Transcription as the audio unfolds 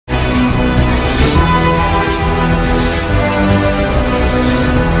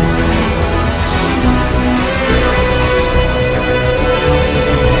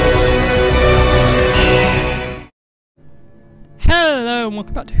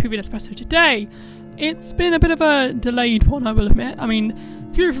welcome back to Whovian Espresso. Today, it's been a bit of a delayed one, I will admit. I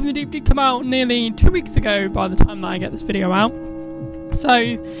mean, Fury from the Deep did come out nearly 2 weeks ago by the time that I get this video out.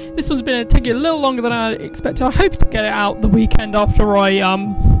 So, this one's been taking a little longer than I expected. I hope to get it out the weekend after I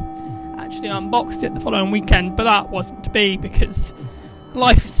actually unboxed it the following weekend, but that wasn't to be because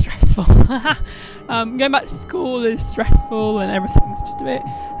life is stressful. Going back to school is stressful and everything's just a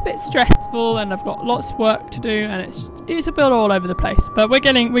bit stressful, and I've got lots of work to do, and it's a bit all over the place, but we're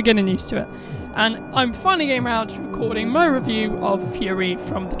getting used to it. And I'm finally getting around to recording my review of Fury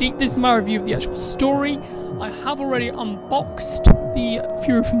from the Deep. This is my review of the actual story. I have already unboxed the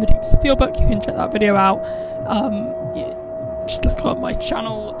Fury from the Deep steelbook. You can check that video out. Just look at my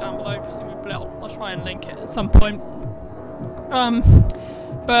channel down below, presumably I'll try and link it at some point.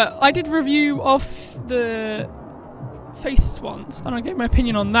 But I did a review of the Faceless ones, and I gave my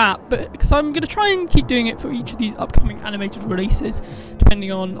opinion on that, but because I'm going to try and keep doing it for each of these upcoming animated releases, depending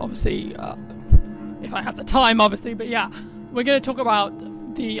on, obviously, if I have the time, obviously, but yeah, we're going to talk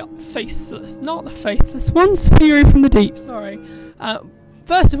about the Faceless, not the Faceless ones, Fury from the Deep, sorry.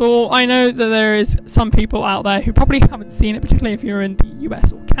 First of all, I know that there is some people out there who probably haven't seen it, particularly if you're in the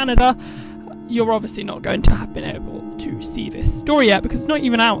US or Canada. You're obviously not going to have been able to see this story yet, because it's not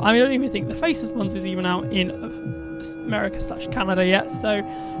even out. I don't even think the Faceless ones is even out in America/Canada yet, so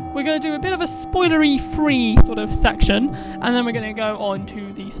we're going to do a bit of a spoilery free sort of section, and then we're going to go on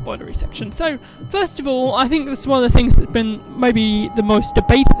to the spoilery section. So first of all, I think this is one of the things that's been maybe the most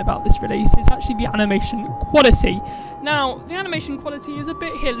debated about this release is actually the animation quality. Now, the animation quality is a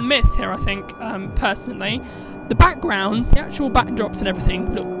bit hit and miss here, I think, personally. The backgrounds, the actual backdrops and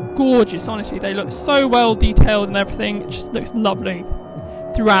everything look gorgeous, honestly. They look so well detailed and everything. It just looks lovely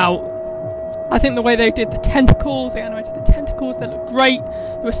throughout. I think the way they did the tentacles, they animated the tentacles, they looked great.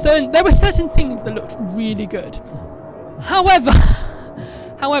 There were certain scenes that looked really good. However,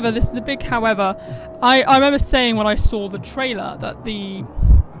 this is a big however. I remember saying when I saw the trailer that the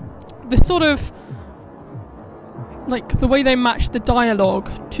sort of, like, the way they matched the dialogue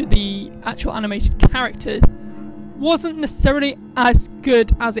to the actual animated characters wasn't necessarily as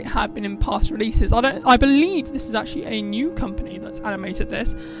good as it had been in past releases. I believe this is actually a new company that's animated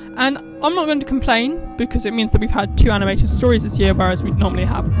this, and I'm not going to complain because it means that we've had 2 animated stories this year, whereas we normally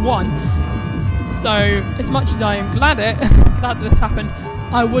have 1. So as much as I am glad that this happened,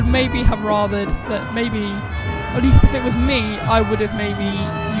 I would maybe have rathered that maybe, at least if it was me, I would have maybe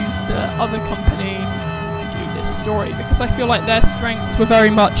used the other company to do this story, because I feel like their strengths were very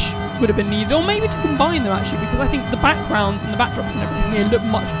much would have been needed, or maybe to combine them actually, because I think the backgrounds and the backdrops and everything here look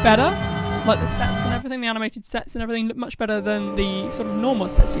much better, like the sets and everything, the animated sets and everything look much better than the sort of normal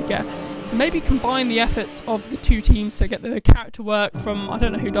sets you get. So maybe combine the efforts of the 2 teams to get the character work from, I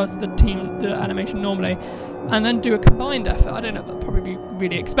don't know who does the animation normally, and then do a combined effort. I don't know, that'd probably be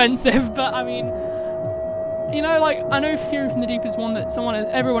really expensive, but I mean, you know, like, I know Fury from the Deep is one that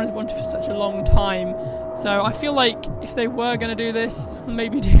everyone has wanted for such a long time, so I feel like if they were going to do this,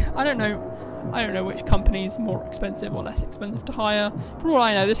 maybe I don't know which company is more expensive or less expensive to hire. For all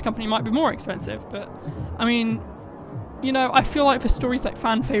I know, this company might be more expensive, but I mean, you know, I feel like for stories like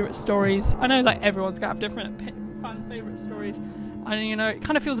fan favourite stories, I know like everyone's going to have different fan favourite stories, and you know, it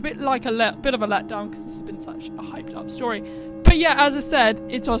kind of feels a bit like a bit of a letdown because this has been such a hyped up story. But yeah, as I said,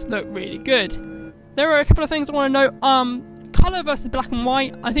 it does look really good. There are a couple of things I want to note. Colour versus black and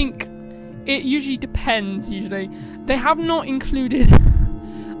white, I think it usually depends, They have not included,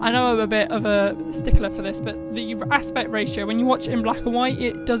 I know I'm a bit of a stickler for this, but the aspect ratio, when you watch it in black and white,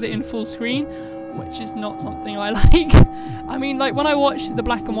 it does it in full screen, which is not something I like. I mean, like, when I watch the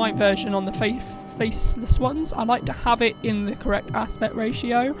black and white version on the faceless ones, I like to have it in the correct aspect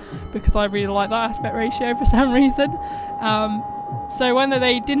ratio, because I really like that aspect ratio for some reason. So when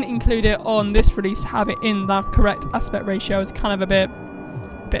they didn't include it on this release, to have it in the correct aspect ratio is kind of a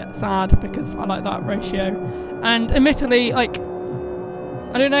bit sad, because I like that ratio. And admittedly, like,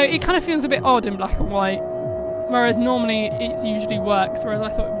 I don't know, it kind of feels a bit odd in black and white, whereas normally it usually works, whereas I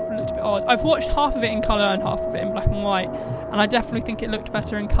thought it looked a bit odd. I've watched half of it in colour and half of it in black and white, and I definitely think it looked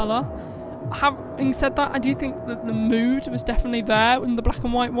better in colour. Having said that, I do think that the mood was definitely there in the black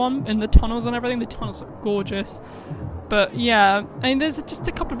and white one, in the tunnels and everything. The tunnels look gorgeous. But yeah, I mean, there's just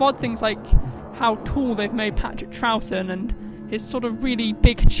a couple of odd things, like how tall they've made Patrick Troughton and his sort of really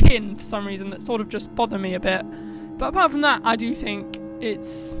big chin for some reason that sort of just bother me a bit. But apart from that, I do think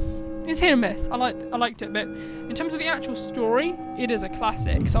it's hit and miss. I liked it, but in terms of the actual story, it is a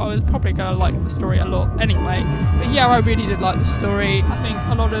classic, so I was probably going to like the story a lot anyway. But yeah, I really did like the story. I think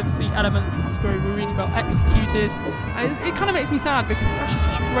a lot of the elements of the story were really well executed. And it kind of makes me sad because it's actually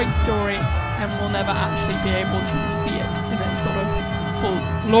such a great story, and we'll never actually be able to see it in its sort of full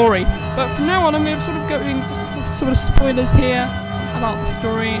glory. But from now on, I'm going to sort of going just sort of spoilers here about the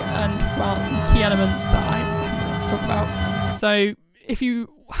story and talk about some key elements that I haven't been able to talk about. So if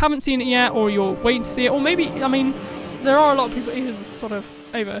you haven't seen it yet, or you're waiting to see it, or maybe, I mean, there are a lot of people who's sort of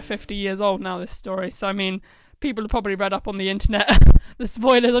over 50 years old now, this story, so I mean, people have probably read up on the internet the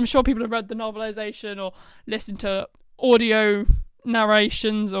spoilers. I'm sure people have read the novelisation or listened to audio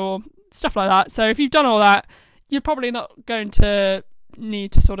narrations or stuff like that. So if you've done all that, you're probably not going to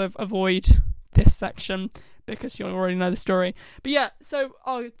need to sort of avoid this section because you already know the story. But yeah, so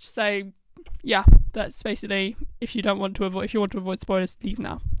I'll just say, yeah, that's basically, if you want to avoid spoilers, leave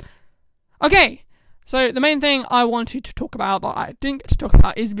now. Okay, so the main thing I wanted to talk about that I didn't get to talk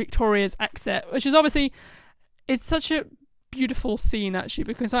about is Victoria's exit, which is obviously, it's such a beautiful scene actually,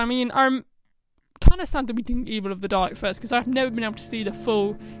 because I mean, I'm kind of sad that we didn't get Evil of the Dark first, because I've never been able to see the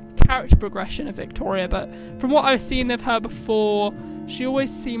full character progression of Victoria, but from what I've seen of her before, she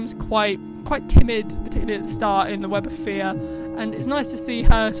always seems quite timid, particularly at the start in the Web of Fear, and it's nice to see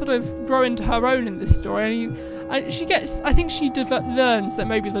her sort of grow into her own in this story. I think she learns that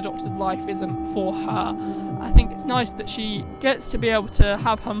maybe the Doctor's life isn't for her. I think it's nice that she gets to be able to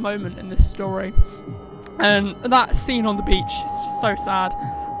have her moment in this story. And that scene on the beach is just so sad.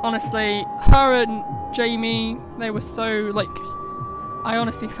 Honestly, her and Jamie, they were so, like, I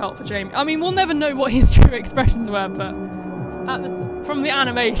honestly felt for Jamie. I mean, we'll never know what his true expressions were, but from the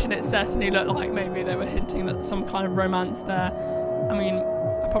animation, it certainly looked like maybe they were hinting at some kind of romance there. I mean,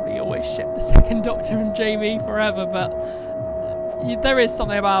 I probably always ship the second Doctor and Jamie forever, but there is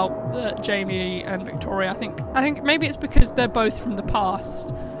something about Jamie and Victoria. I think maybe it's because they're both from the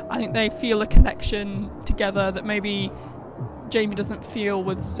past. I think they feel a connection together that maybe Jamie doesn't feel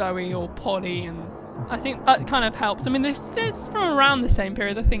with Zoe or Polly, and I think that kind of helps. I mean, it's from around the same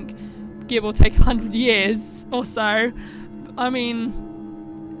period, I think, give or take 100 years or so. I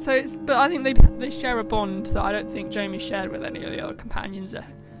mean, but I think they share a bond that I don't think Jamie shared with any of the other companions.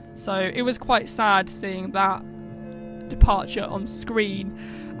 So it was quite sad seeing that departure on screen.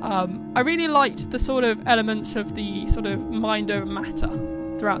 I really liked the sort of elements of the sort of mind over matter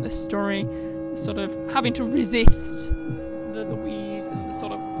throughout this story, sort of having to resist the weed and the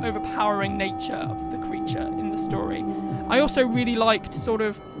sort of overpowering nature of the creature in the story. I also really liked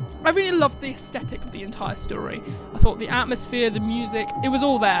I really loved the aesthetic of the entire story. I thought the atmosphere, the music, it was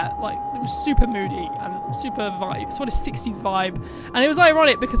all there. Like, it was super moody and super vibe, sort of 60s vibe. And it was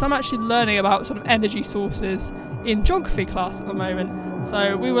ironic because I'm actually learning about sort of energy sources in geography class at the moment.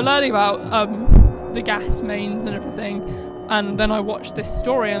 So we were learning about the gas mains and everything. And then I watched this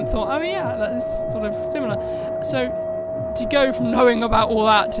story and thought, oh yeah, that is sort of similar. So to go from knowing about all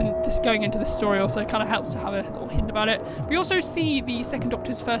that to just going into this story also kind of helps to have a little hint about it. We also see the second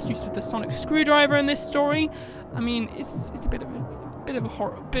Doctor's first use of the sonic screwdriver in this story. I mean, it's a bit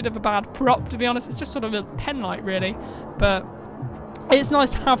of a bad prop, to be honest. It's just sort of a penlight, really. But it's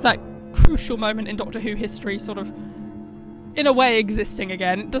nice to have that crucial moment in Doctor Who history sort of, in a way, existing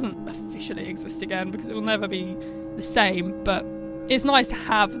again. It doesn't officially exist again because it will never be the same, but it's nice to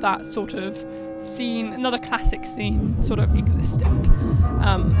have that sort of scene, another classic scene, sort of existing.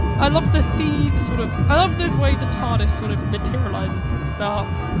 I love I love the way the TARDIS sort of materialises at the start.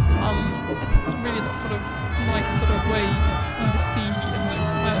 I think it's really that sort of nice sort of way in the sea,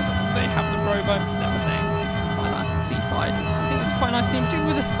 and they have the rowboats and everything by that seaside. I think it's quite a nice scene,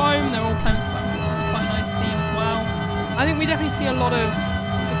 particularly with the foam. They're all playing with foam. I think that's quite a nice scene as well. I think we definitely see a lot of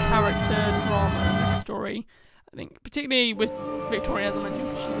the character drama in this story. I think particularly with Victoria, as I mentioned,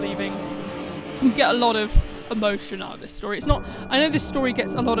 because she's leaving, you get a lot of emotion out of this story. It's not, I know this story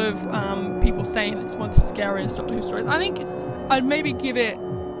gets a lot of people saying it's one of the scariest Doctor Who stories. I think I'd maybe give it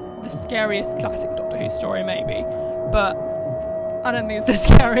the scariest classic Doctor Who story, maybe, but I don't think it's the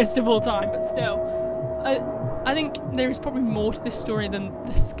scariest of all time. But still, I think there is probably more to this story than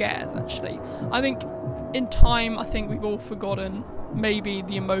the scares, actually. I think in time, I think we've all forgotten maybe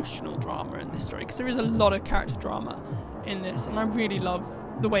the emotional drama in this story, because there is a lot of character drama in this, and I really love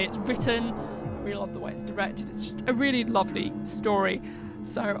the way it's written. I really love the way it's directed. It's just a really lovely story.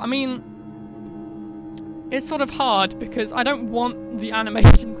 So, I mean, it's sort of hard because I don't want the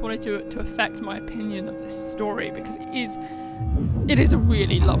animation quality to affect my opinion of this story, because it is a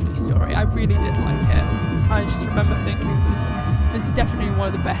really lovely story. I really did like it. I just remember thinking this is definitely one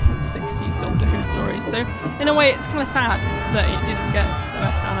of the best 60s Doctor Who stories. So in a way, it's kind of sad that it didn't get the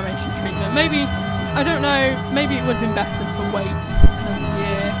best animation treatment. Maybe, I don't know, maybe it would have been better to wait another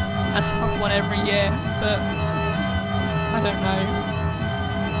year and have one every year, but I don't know.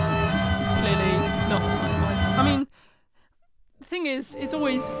 It's clearly not what's on my mind. I mean, the thing is, it's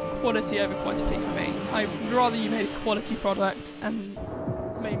always quality over quantity for me. I'd rather you made a quality product and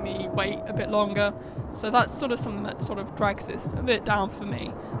made me wait a bit longer. So that's sort of something that sort of drags this a bit down for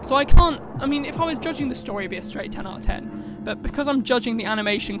me. So I mean, if I was judging the story, it'd be a straight 10 out of 10. But because I'm judging the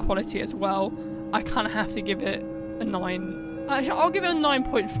animation quality as well, I kind of have to give it a 9. Actually, I'll give it a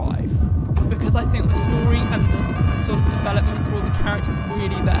 9.5. Because I think the story and the sort of development for all the characters are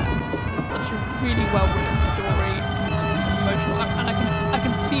really there. It's such a really well-written story, emotional, and I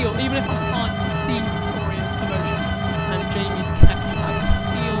can feel, even if I can't see Victoria's emotion and Jamie's connection, I can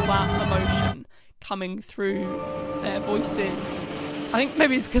feel that emotion coming through their voices. I think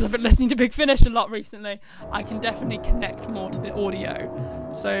maybe it's because I've been listening to Big Finish a lot recently. I can definitely connect more to the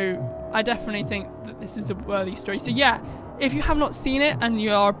audio. So I definitely think that this is a worthy story. So yeah, if you have not seen it and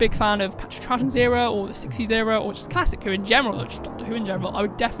you are a big fan of Patrick Troughton's era or the 60s era or just classic Who in general or just Doctor Who in general, I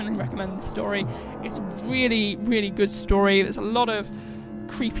would definitely recommend the story. It's a really, really good story. There's a lot of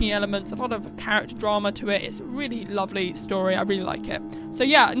creepy elements, a lot of character drama to it. It's a really lovely story. I really like it. So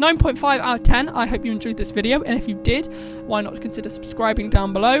yeah, 9.5 out of 10. I hope you enjoyed this video, and if you did, why not consider subscribing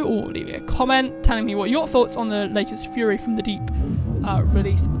down below or leaving a comment telling me what your thoughts on the latest Fury from the Deep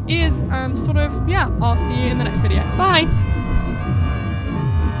release is, and sort of, yeah, I'll see you in the next video. Bye!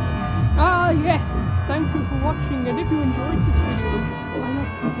 Yes, thank you for watching, and if you enjoyed this video, why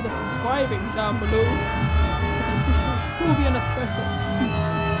not consider subscribing down below. I think this will be an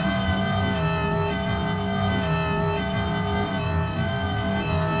espresso.